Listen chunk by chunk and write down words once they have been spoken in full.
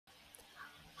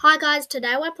Hi guys,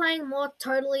 today we're playing more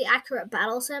Totally Accurate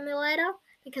Battle Simulator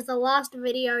because the last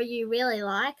video you really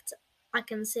liked, I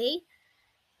can see.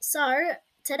 So,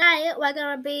 today we're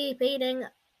going to be beating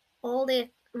all the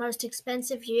most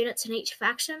expensive units in each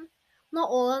faction.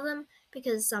 Not all of them,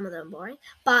 because some of them are boring,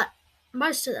 but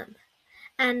most of them.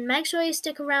 And make sure you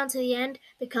stick around to the end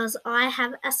because I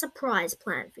have a surprise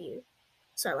plan for you.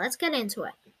 So let's get into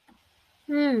it.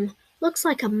 Looks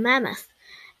like a mammoth.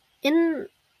 In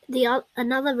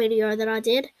another video that I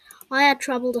did, I had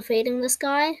trouble defeating this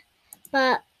guy,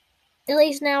 but at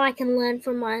least now I can learn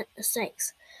from my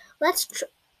mistakes.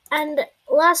 And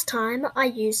last time I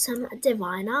used some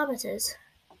divine arbiters,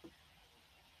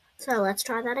 so let's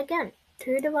try that again.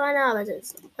 2 divine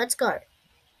arbiters. Let's go.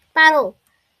 Battle.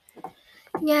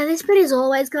 Yeah, this bit is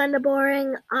always kind of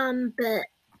boring, but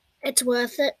it's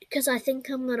worth it because I think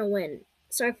I'm gonna win.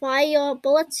 So fire your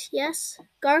bullets. Yes,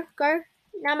 go.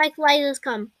 Now make lasers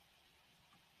come.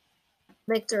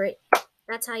 Victory.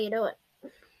 That's how you do it.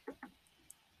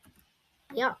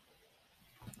 Yep.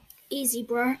 Easy,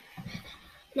 bro.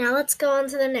 Now let's go on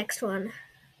to the next one.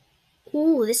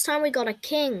 Ooh, this time we got a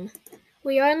king.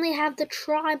 We only have the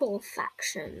tribal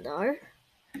faction, though.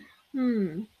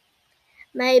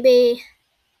 Maybe,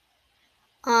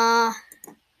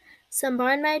 some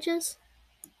bone mages?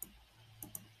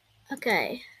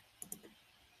 Okay.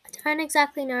 I don't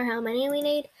exactly know how many we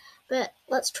need, but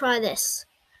let's try this.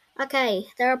 Okay,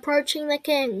 they're approaching the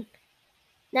king.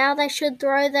 Now they should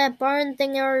throw their bone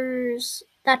thingers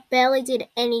that barely did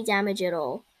any damage at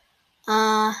all.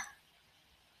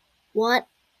 What?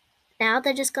 Now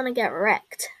they're just gonna get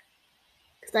wrecked.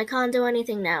 Because they can't do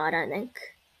anything now, I don't think.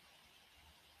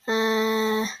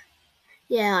 Yeah,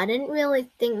 I didn't really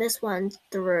think this one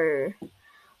through.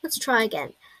 Let's try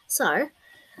again. So,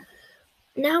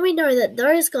 now we know that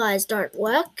those guys don't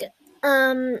work.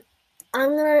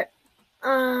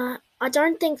 I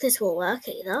don't think this will work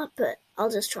either, but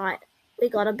I'll just try it. We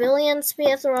got a billion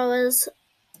spear throwers.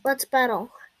 Let's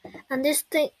battle. And this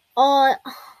thing, I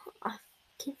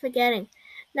keep forgetting.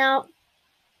 Now,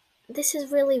 this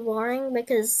is really boring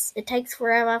because it takes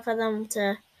forever for them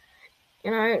to,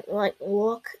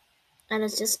 walk, and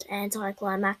it's just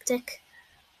anticlimactic.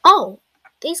 Oh,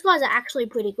 these guys are actually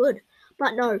pretty good.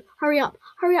 But no, hurry up,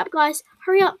 guys,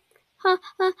 hurry up. No,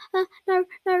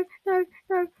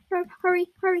 hurry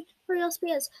your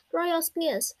spears, throw your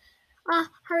spears.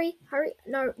 Hurry,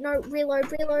 no, reload,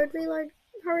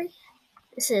 hurry.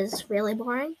 This is really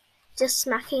boring. Just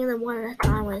smacking them one at a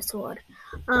time with a sword.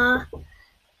 What?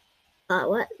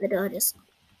 The door just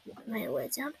made a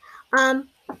weird sound.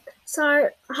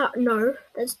 No,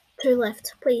 there's 2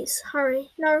 left. Please, hurry.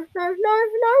 No, please.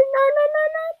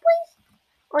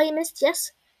 Oh, you missed.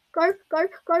 Yes. Go.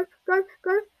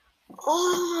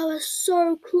 Oh, I was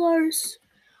so close.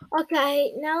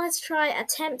 Okay, now let's try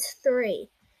attempt 3.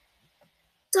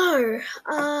 So,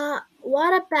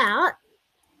 what about...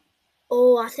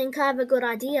 Oh, I think I have a good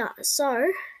idea.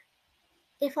 So,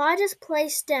 if I just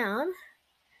place down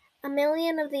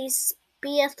 1,000,000 of these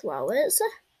spear throwers...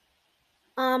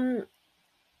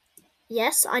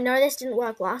 Yes, I know this didn't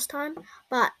work last time,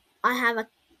 but I have a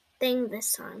thing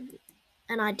this time.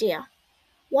 An idea.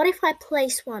 What if I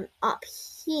place one up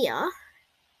here?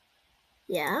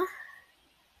 Yeah.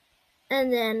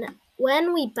 And then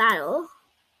when we battle,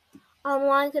 I'll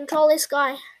mind control this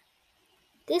guy.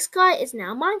 This guy is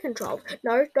now mind controlled.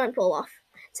 No, don't fall off.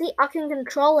 See, I can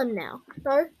control him now.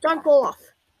 No, don't fall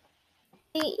off.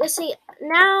 You see,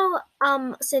 now,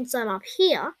 since I'm up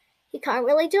here, he can't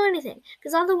really do anything,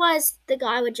 because otherwise the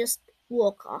guy would just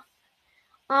walk off.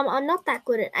 I'm not that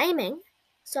good at aiming,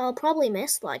 so I'll probably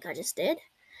miss like I just did.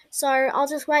 So I'll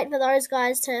just wait for those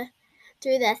guys to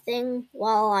do their thing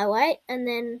while I wait, and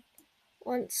then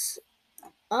once...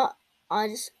 I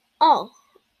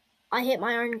hit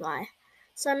my own guy.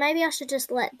 So maybe I should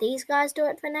just let these guys do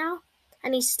it for now.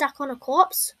 And he's stuck on a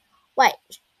corpse. Wait,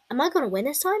 am I going to win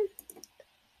this time?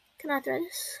 Can I throw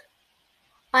this?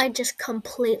 I just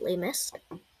completely missed.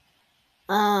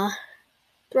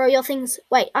 Throw your things.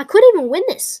 Wait, I could even win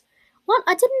this. What?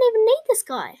 I didn't even need this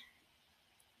guy.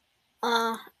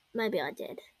 Maybe I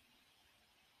did.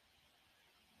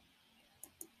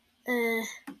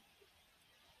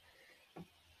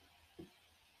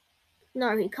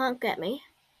 No, he can't get me.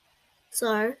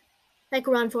 So, make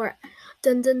a run for it.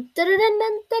 Dun dun dun dun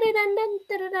dun dun dun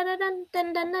dun dun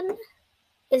dun dun dun.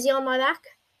 Is he on my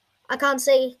back? I can't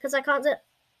see because I can't see.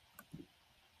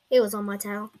 He was on my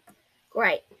tail.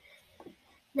 Great.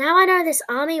 Now I know this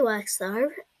army works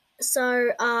though.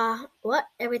 So, what?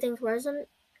 Everything's frozen?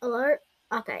 Hello?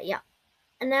 Okay, yeah.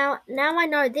 And now I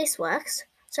know this works.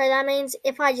 So that means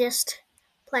if I just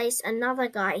place another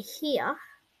guy here,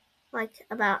 like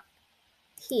about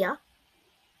here,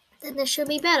 then this should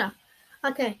be better.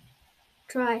 Okay,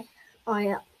 try. Oh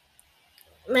yeah.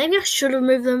 Maybe I should have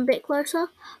moved them a bit closer,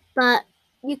 but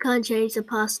you can't change the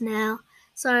past now.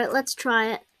 So let's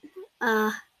try it.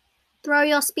 Throw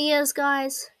your spears,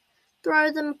 guys.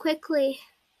 Throw them quickly.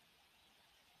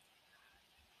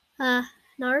 No,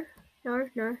 no, no,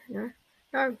 no, no,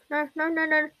 no, no, no, no,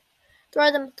 no.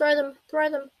 Throw them, throw them, throw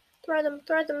them, throw them,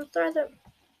 throw them, throw them.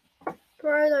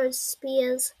 Throw those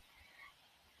spears.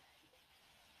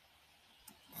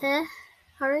 There,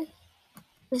 hurry.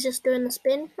 He's just doing the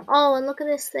spin. Oh, and look at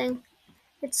this thing.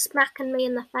 It's smacking me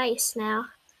in the face now.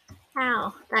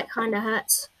 Ow, that kind of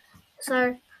hurts.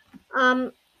 So,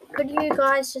 could you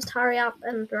guys just hurry up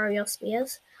and throw your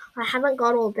spears? I haven't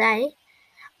got all day.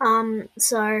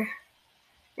 So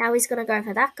now he's gonna go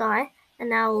for that guy, and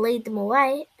now I'll lead them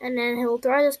away, and then he'll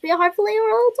throw the spear, hopefully, or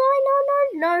I'll die.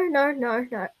 No, no, no, no,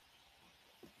 no.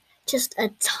 Just a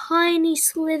tiny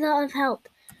slither of help.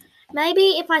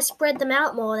 Maybe if I spread them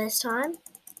out more this time.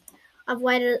 I've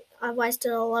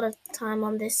wasted a lot of time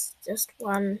on this just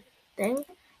one thing.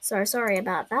 So sorry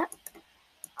about that.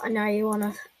 I know you want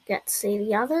to get to see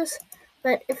the others,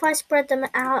 but if I spread them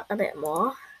out a bit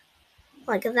more,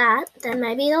 like that, then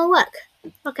maybe it'll work.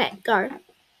 Okay, go.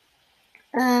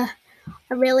 I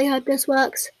really hope this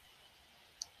works.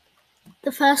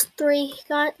 The first three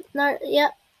guys, no,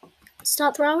 yep.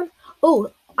 Start throwing.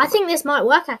 Oh, I think this might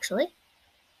work actually.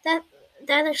 They're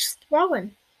just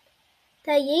throwing.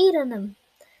 They're yeeting them.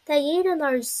 They're yeeting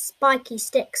those spiky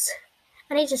sticks,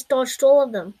 and he just dodged all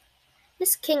of them.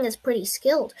 This king is pretty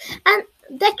skilled, and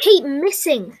they keep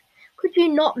missing. Could you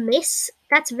not miss?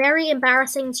 That's very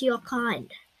embarrassing to your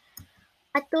kind.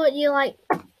 Never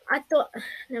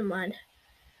mind.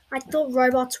 I thought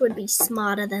robots would be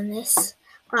smarter than this,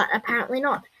 but apparently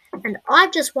not. And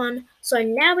I've just won, so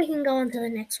now we can go on to the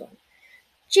next one.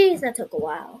 Geez, that took a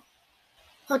while.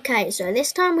 Okay, so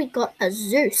this time we got a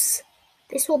Zeus.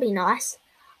 This will be nice.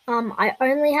 I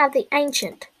only have the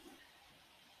Ancient.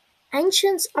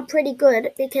 Ancients are pretty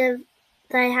good because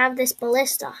they have this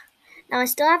ballista. Now I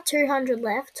still have 200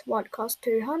 left. What cost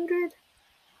 200?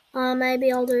 Maybe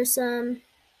I'll do some.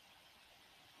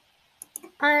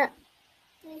 You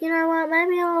know what?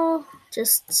 Maybe I'll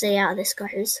just see how this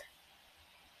goes.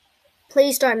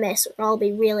 Please don't miss, or I'll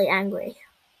be really angry.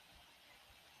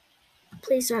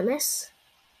 Please don't miss.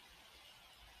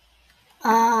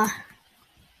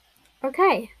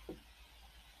 Okay.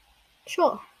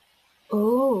 Sure.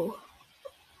 Oh,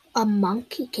 a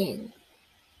Monkey King.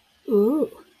 Ooh.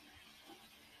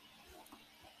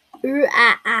 Ooh,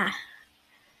 ah, ah.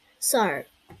 So,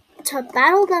 to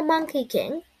battle the Monkey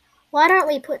King, why don't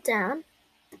we put down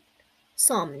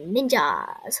some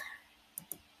ninjas?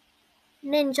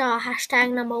 Ninja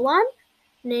hashtag number 1,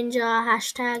 ninja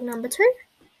hashtag number 2,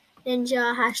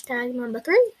 ninja hashtag number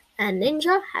 3, and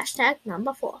ninja hashtag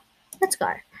number 4. Let's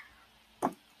go.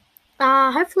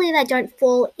 Hopefully they don't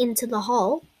fall into the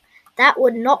hole. That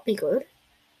would not be good.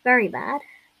 Very bad.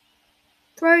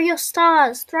 Throw your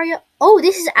stars. Oh,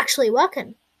 this is actually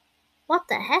working. What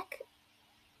the heck?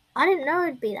 I didn't know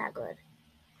it'd be that good.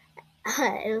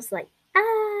 It was like,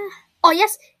 Oh,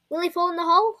 yes. Will he fall in the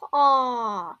hole?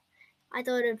 Oh, I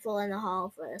thought it'd fall in the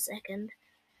hole for a second.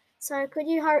 So could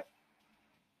you hurry?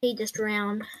 He just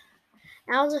drowned.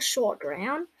 That was a short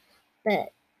drown,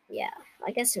 but yeah,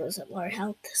 I guess it was at low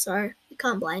health, so you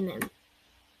can't blame him.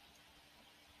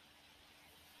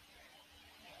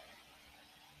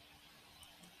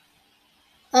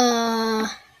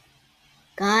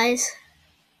 Guys,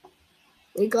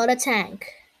 we got a tank.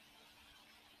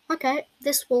 Okay,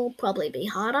 this will probably be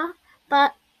harder,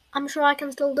 but I'm sure I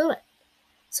can still do it.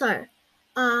 So,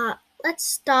 let's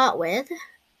start with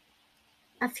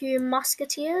a few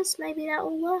musketeers. Maybe that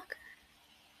will work.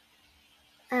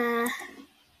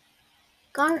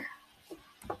 Go.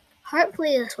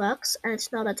 Hopefully this works and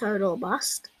it's not a total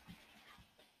bust.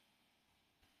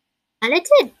 And it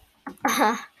did.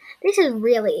 This is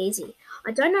really easy.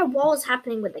 I don't know what was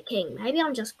happening with the king. Maybe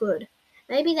I'm just good.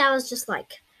 Maybe that was just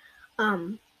like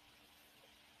a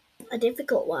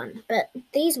difficult one. But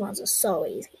these ones are so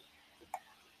easy.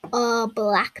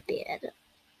 Blackbeard.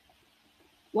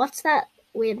 What's that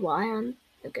weird Y on?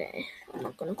 Okay, I'm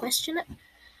not gonna question it.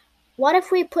 What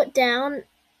if we put down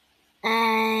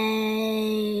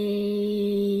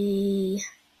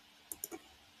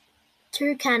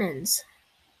two cannons?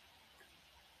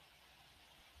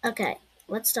 Okay,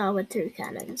 let's start with 2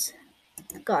 cannons.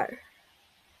 Go.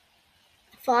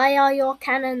 Fire your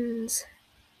cannons.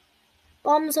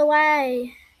 Bombs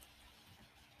away.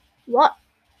 What?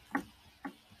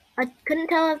 I couldn't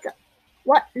tell if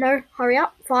What? No, hurry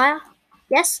up. Fire.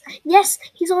 Yes, yes,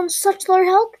 he's on such low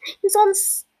health. He's on.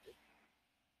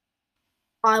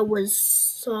 I was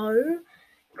so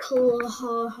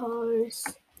close.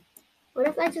 What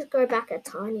if I just go back a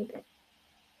tiny bit?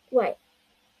 Wait.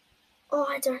 Oh,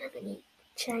 I don't have any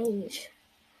change.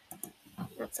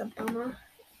 That's a bummer.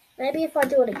 Maybe if I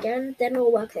do it again, then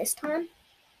it'll work this time.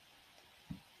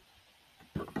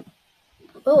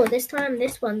 Oh, this time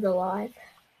this one's alive.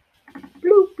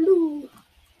 Blue, blue.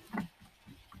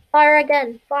 Fire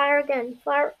again, fire again,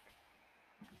 fire.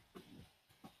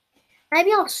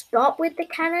 Maybe I'll stop with the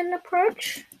cannon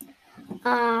approach.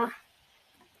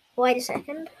 Wait a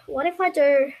second. What if I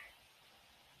do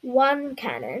one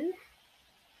cannon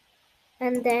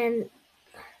and then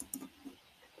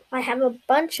I have a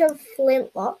bunch of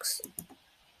flintlocks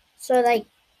so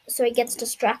he gets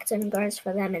distracted and goes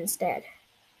for them instead.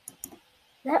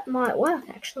 That might work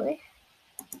actually.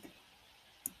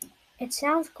 It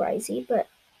sounds crazy, but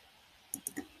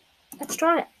let's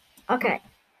try it. Okay.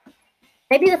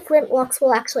 Maybe the flintlocks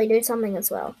will actually do something as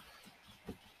well.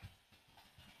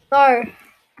 Go.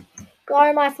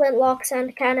 Go, my flintlocks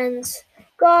and cannons.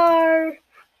 Go.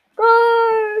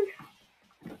 Go.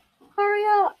 Hurry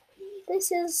up.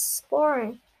 This is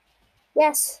boring.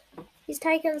 Yes. He's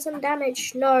taken some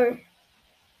damage. No.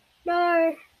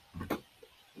 No.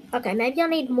 Okay, maybe I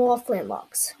need more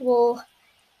flintlocks. Well,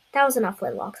 that was enough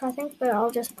flintlocks, I think, but I'll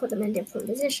just put them in different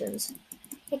positions.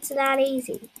 It's that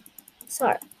easy.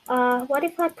 So, what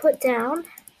if I put down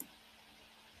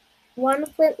one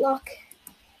flintlock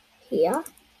here,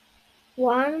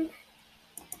 one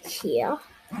here,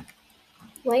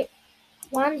 wait,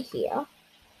 one here,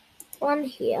 one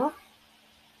here,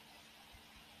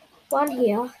 one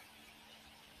here,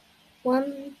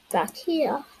 one back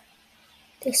here,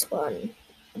 this one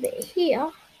a bit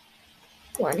here,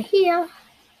 one here,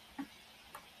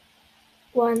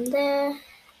 one there.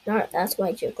 No, that's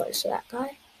way too close to that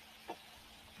guy.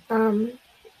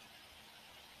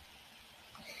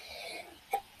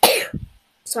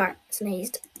 Sorry,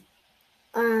 sneezed.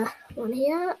 One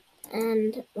here,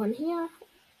 and one here,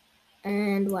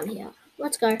 and one here.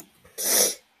 Let's go.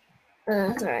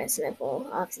 Sorry, sniffle,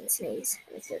 often sneeze.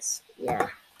 It's just, yeah.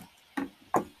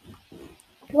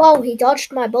 Whoa, he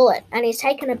dodged my bullet, and he's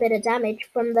taken a bit of damage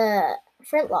from the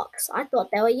flintlocks. I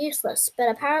thought they were useless, but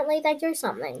apparently they do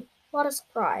something. What a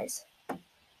surprise.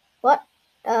 What?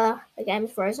 The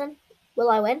game's frozen? Will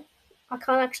I win? I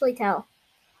can't actually tell.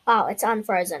 Oh, it's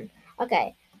unfrozen.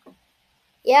 Okay.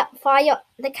 Yep, fire.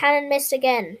 The cannon missed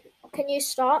again. Can you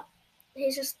stop?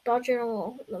 He's just dodging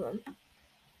all of them.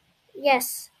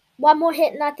 Yes. One more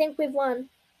hit and I think we've won.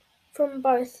 From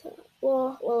both.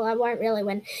 Well, I won't really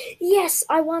win. Yes,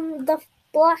 I won the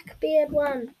Blackbeard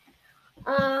one.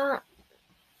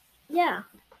 Yeah.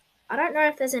 I don't know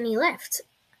if there's any left.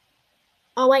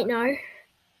 Oh, wait, no.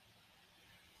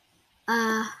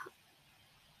 I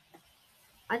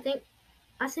think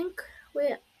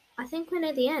we're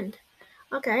near the end.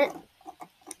 Okay.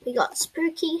 We got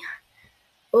Spooky.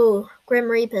 Oh, Grim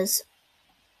Reapers.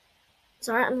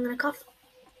 Sorry, I'm gonna cough.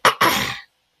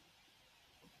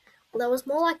 Well, that was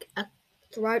more like a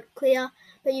throat clear,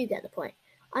 but you get the point.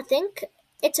 I think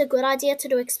it's a good idea to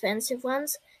do expensive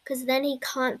ones, because then he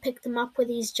can't pick them up with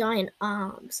his giant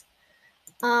arms.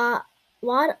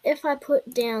 What if I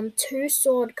put down 2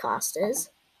 sword casters,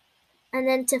 and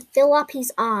then to fill up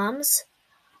his arms,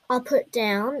 I'll put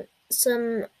down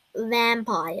some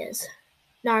vampires.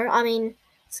 No, I mean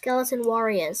skeleton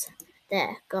warriors.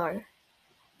 There, go.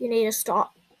 You need to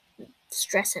stop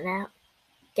stressing out.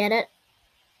 Get it?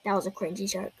 That was a cringy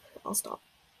joke. I'll stop.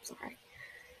 Sorry.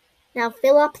 Now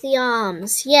fill up the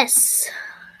arms. Yes.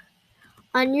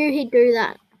 I knew he'd do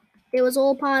that. It was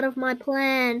all part of my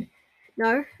plan.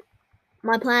 No.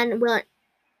 My plan will.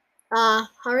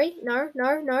 Hurry. No.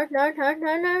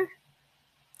 That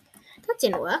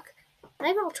didn't work.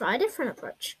 Maybe I'll try a different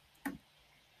approach.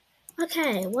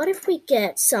 Okay, what if we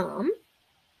get some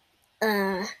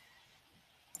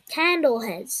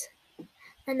Candleheads,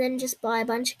 and then just buy a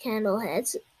bunch of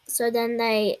Candleheads, so then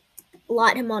they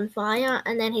light him on fire,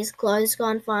 and then his clothes go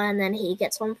on fire, and then he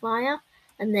gets on fire,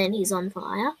 and then he's on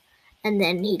fire, and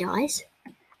then he dies,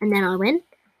 and then I win.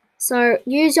 So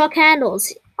use your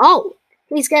candles. Oh,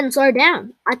 he's getting slowed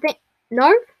down. I think,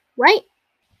 no, wait,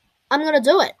 I'm gonna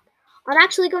do it. I'm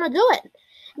actually gonna do it.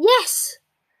 Yes,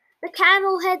 the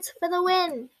Candleheads for the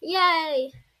win.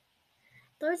 Yay.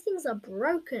 Those things are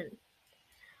broken.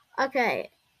 Okay,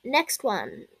 next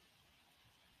one.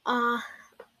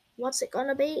 What's it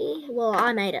gonna be? Well,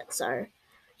 I made it, so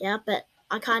yeah, but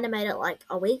I kind of made it like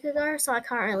a week ago, so I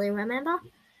can't really remember.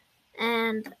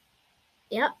 And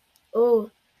yep.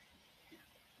 Oh,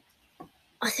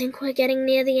 I think we're getting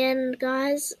near the end,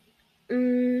 guys.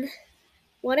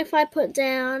 What if I put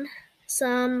down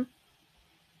some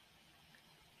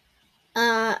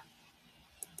 3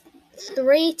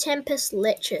 Tempest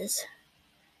Liches?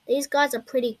 These guys are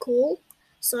pretty cool,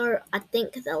 so I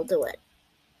think they'll do it.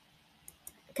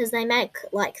 Because they make,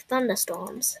 like,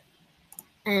 thunderstorms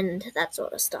and that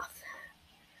sort of stuff.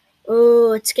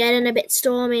 Oh, it's getting a bit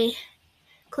stormy.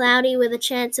 Cloudy with a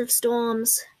chance of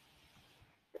storms.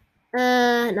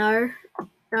 No.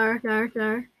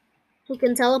 No. He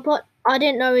can teleport? I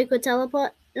didn't know he could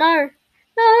teleport. No.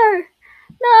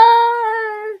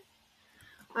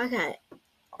 Okay.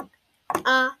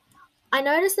 I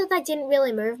noticed that they didn't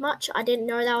really move much. I didn't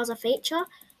know that was a feature.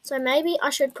 So maybe I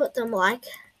should put them, like,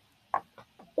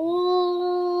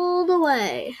 all the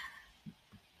way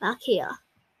back here.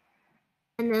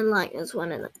 And then, like, there's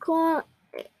one in the corner,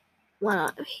 one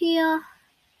up here,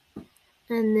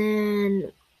 and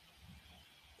then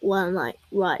one, like,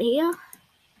 right here.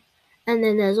 And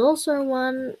then there's also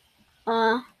one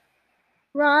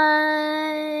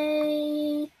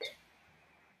right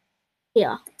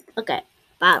here. Okay,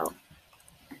 battle.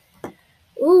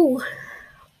 Ooh.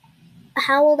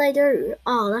 How will they do?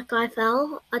 Oh, that guy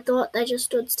fell. I thought they just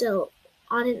stood still.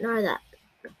 I didn't know that.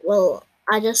 Well,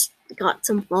 I just got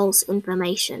some false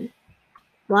information.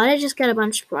 Why did I just get a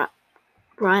bunch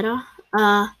brighter?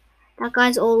 That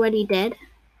guy's already dead.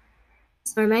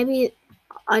 So maybe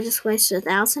I just wasted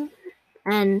 1,000.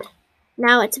 And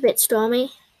now it's a bit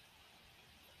stormy.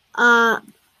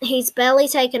 He's barely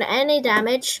taken any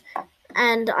damage.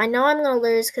 And I know I'm going to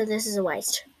lose because this is a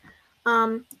waste.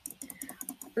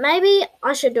 Maybe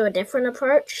I should do a different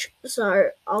approach. So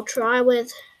I'll try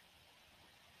with...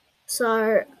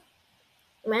 So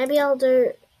maybe I'll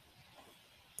do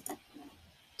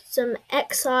some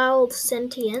exiled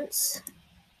sentience.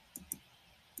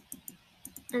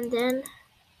 And then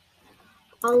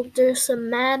I'll do some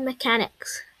mad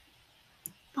mechanics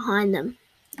behind them.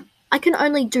 I can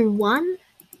only do one?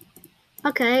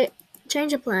 Okay,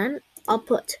 change of plan. I'll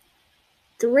put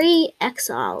 3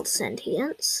 exiled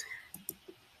sentience.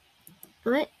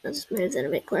 Wait, let's move that a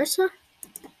bit closer.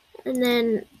 And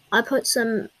then I put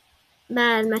some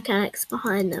mad mechanics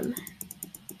behind them.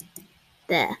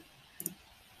 There.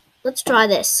 Let's try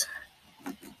this.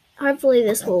 Hopefully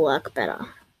this will work better.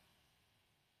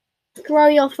 Throw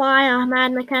your fire,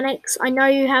 mad mechanics. I know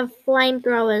you have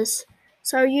flamethrowers,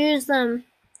 so use them.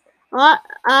 My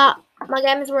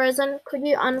game is frozen. Could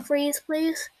you unfreeze,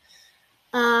 please?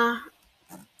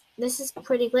 This is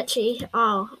pretty glitchy.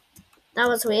 Oh, that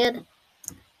was weird.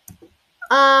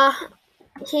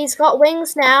 He's got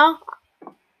wings now.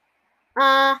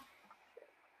 Yeah.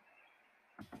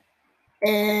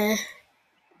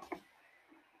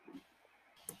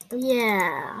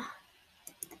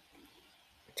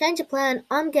 Change of plan.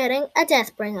 I'm getting a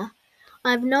Deathbringer.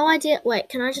 I have no idea. Wait,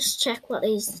 can I just check what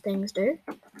these things do?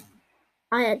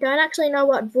 I don't actually know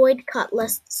what Void Cut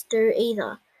lists do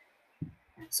either.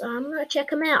 So I'm going to check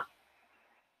them out.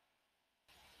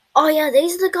 Oh yeah,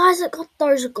 these are the guys that got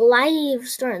those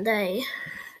glaives, don't they?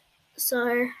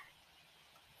 So,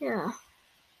 yeah.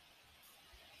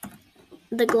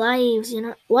 The glaives, you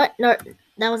know. What? No,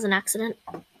 that was an accident.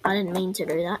 I didn't mean to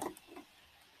do that.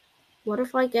 What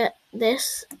if I get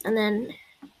this, and then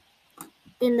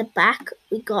in the back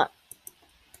we got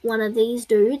one of these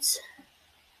dudes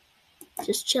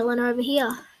just chilling over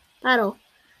here. Battle.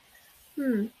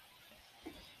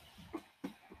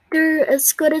 Do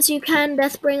as good as you can,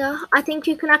 Deathbringer. I think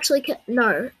you can actually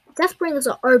no. Deathbringers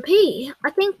are OP. I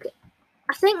think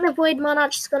the Void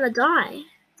Monarch is gonna die.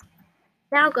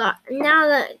 Now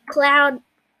the Cloud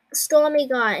Stormy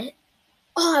guy.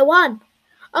 Oh, I won.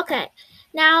 Okay.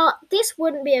 Now this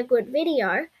wouldn't be a good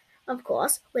video, of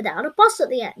course, without a boss at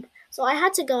the end. So I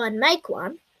had to go and make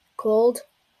one called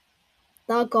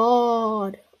the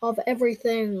God of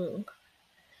Everything.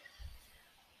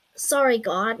 Sorry,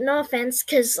 God, no offense,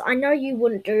 because I know you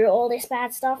wouldn't do all this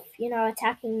bad stuff, you know,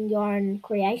 attacking your own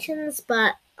creations,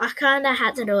 but I kind of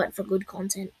had to do it for good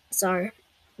content. So,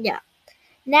 yeah.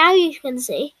 Now you can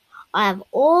see I have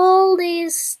all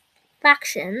these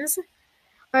factions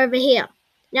over here.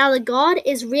 Now the God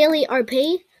is really OP,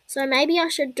 so maybe I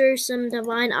should do some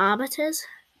Divine Arbiters.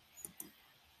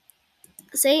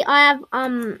 See, I have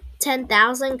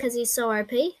 10,000 because he's so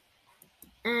OP,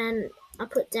 and I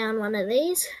put down one of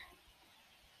these.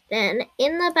 Then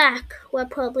in the back, we're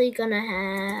probably gonna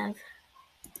have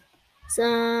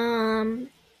some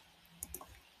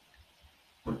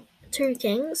 2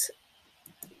 kings,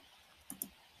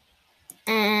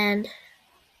 and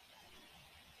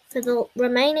for the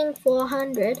remaining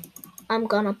 400, I'm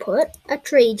gonna put a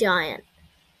tree giant.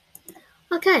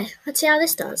 Okay, let's see how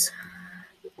this does.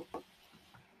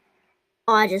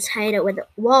 Oh, I just hate it with it.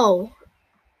 Whoa.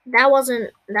 That was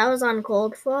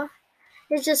uncalled for.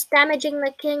 He's just damaging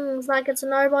the kings like it's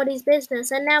nobody's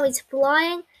business, and now he's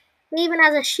flying. He even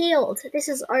has a shield. This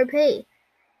is OP.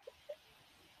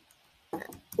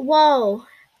 Whoa.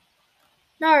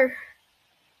 No.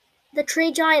 The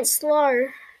tree giant's slow.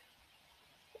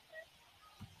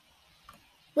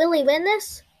 Will he win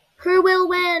this? Who will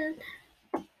win?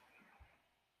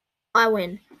 I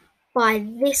win. By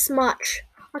this much.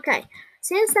 Okay,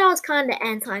 since that was kind of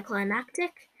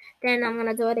anticlimactic, then I'm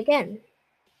gonna do it again.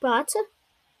 But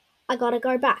I gotta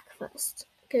go back first,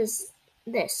 because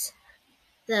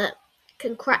the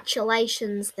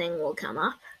congratulations thing will come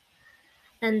up,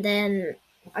 and then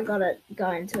I gotta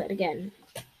go into it again.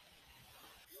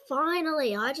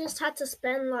 Finally, I just had to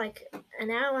spend like an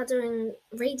hour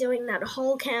redoing that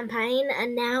whole campaign,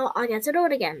 and now I get to do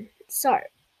it again. So,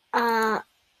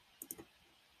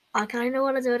 I kind of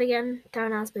want to do it again.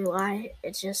 Don't ask me why.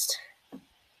 It's just,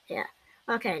 yeah.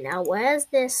 Okay, now where's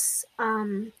this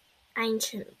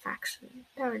ancient faction?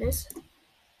 There it is.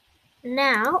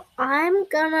 Now I'm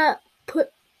gonna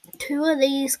put 2 of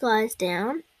these guys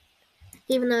down,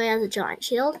 even though he has a giant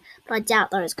shield. But I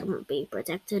doubt those can be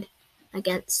protected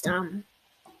against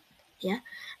yeah.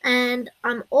 And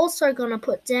I'm also gonna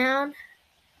put down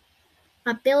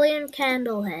 1,000,000,000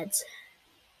 Candleheads,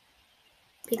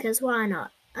 because why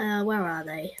not? Where are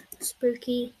they?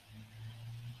 Spooky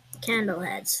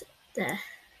Candleheads. There.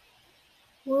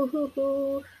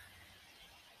 Woohoo!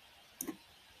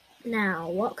 Now,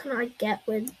 what can I get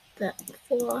with the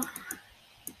 4?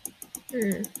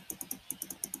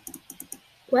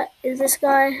 What is this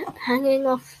guy hanging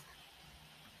off?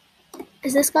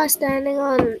 Is this guy standing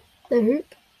on the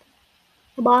hoop?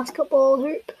 The basketball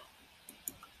hoop?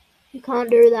 You can't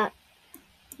do that.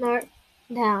 No,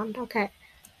 down. Okay.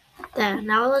 There.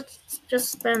 Now let's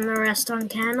just spend the rest on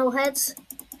Candleheads,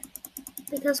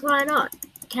 because why not?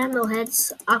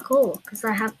 Candleheads are cool because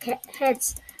they have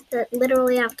heads that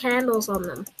literally have candles on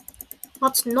them.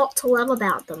 What's not to love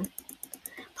about them?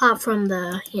 Apart from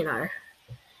the,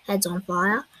 heads on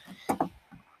fire.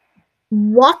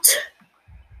 What?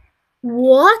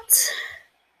 What?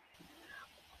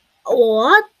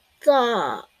 What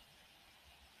the?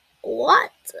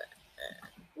 What?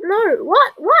 No,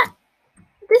 what?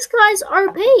 This guy's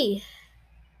OP.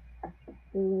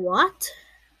 What?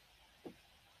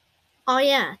 Oh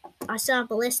yeah, I still have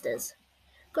ballistas.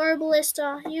 Go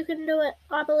ballista, you can do it.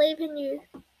 I believe in you.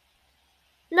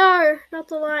 No, not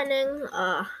the lightning.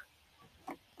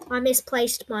 I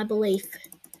misplaced my belief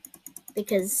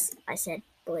because I said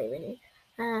believe in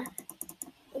you.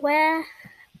 Where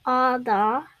are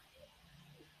the?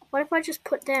 What if I just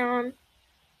put down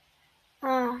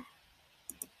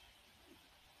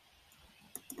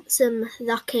some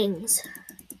the kings?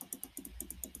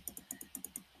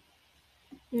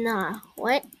 No,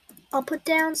 wait. I'll put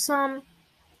down some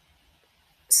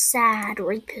sad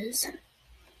reapers.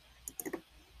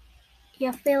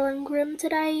 You feeling grim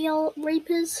today, y'all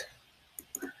reapers?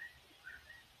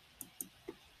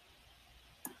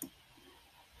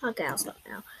 Okay, I'll stop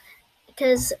now.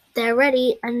 Because they're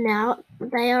ready, and now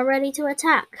they are ready to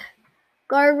attack.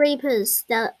 Go reapers!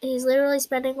 He's literally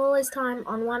spending all his time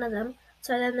on one of them,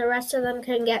 so then the rest of them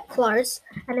can get close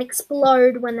and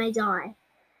explode when they die.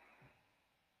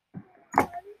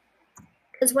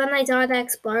 Because when they die, they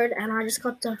explode, and I just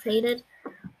got defeated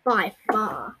by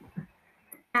far.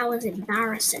 That was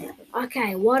embarrassing.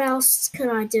 Okay, what else can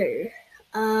I do?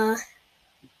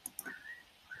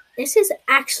 This is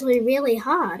actually really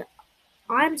hard.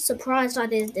 I'm surprised I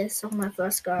did this on my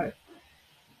first go.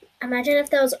 Imagine if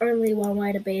there was only one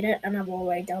way to beat it, and I've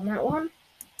already done that one.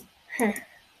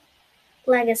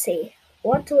 Legacy.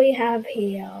 What do we have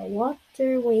here?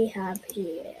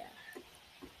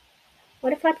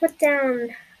 What if I put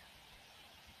down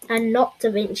a not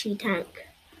Da Vinci tank?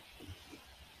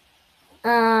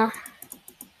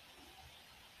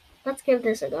 Let's give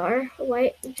this a go.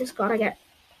 Wait, just gotta get...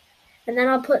 And then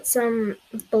I'll put some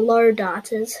blow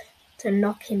darters to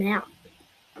knock him out.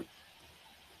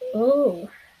 Oh.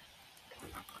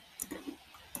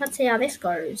 Let's see how this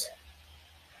goes.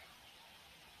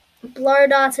 Blow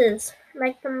darters.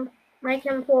 Make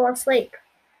him fall asleep.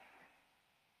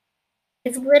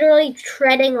 It's literally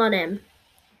treading on him.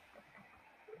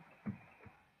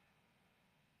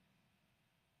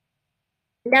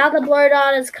 Now the blow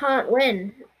darters can't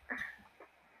win.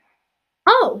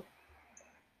 Oh!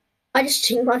 I just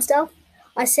jinxed myself.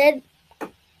 I said,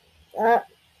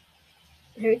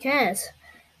 who cares?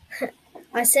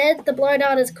 I said the blow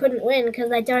darters couldn't win because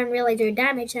they don't really do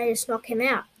damage, they just knock him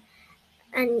out.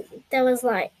 and there was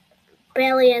like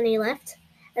barely any left,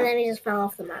 and then he just fell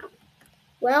off the map.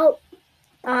 Well,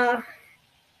 there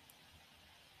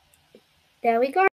we go.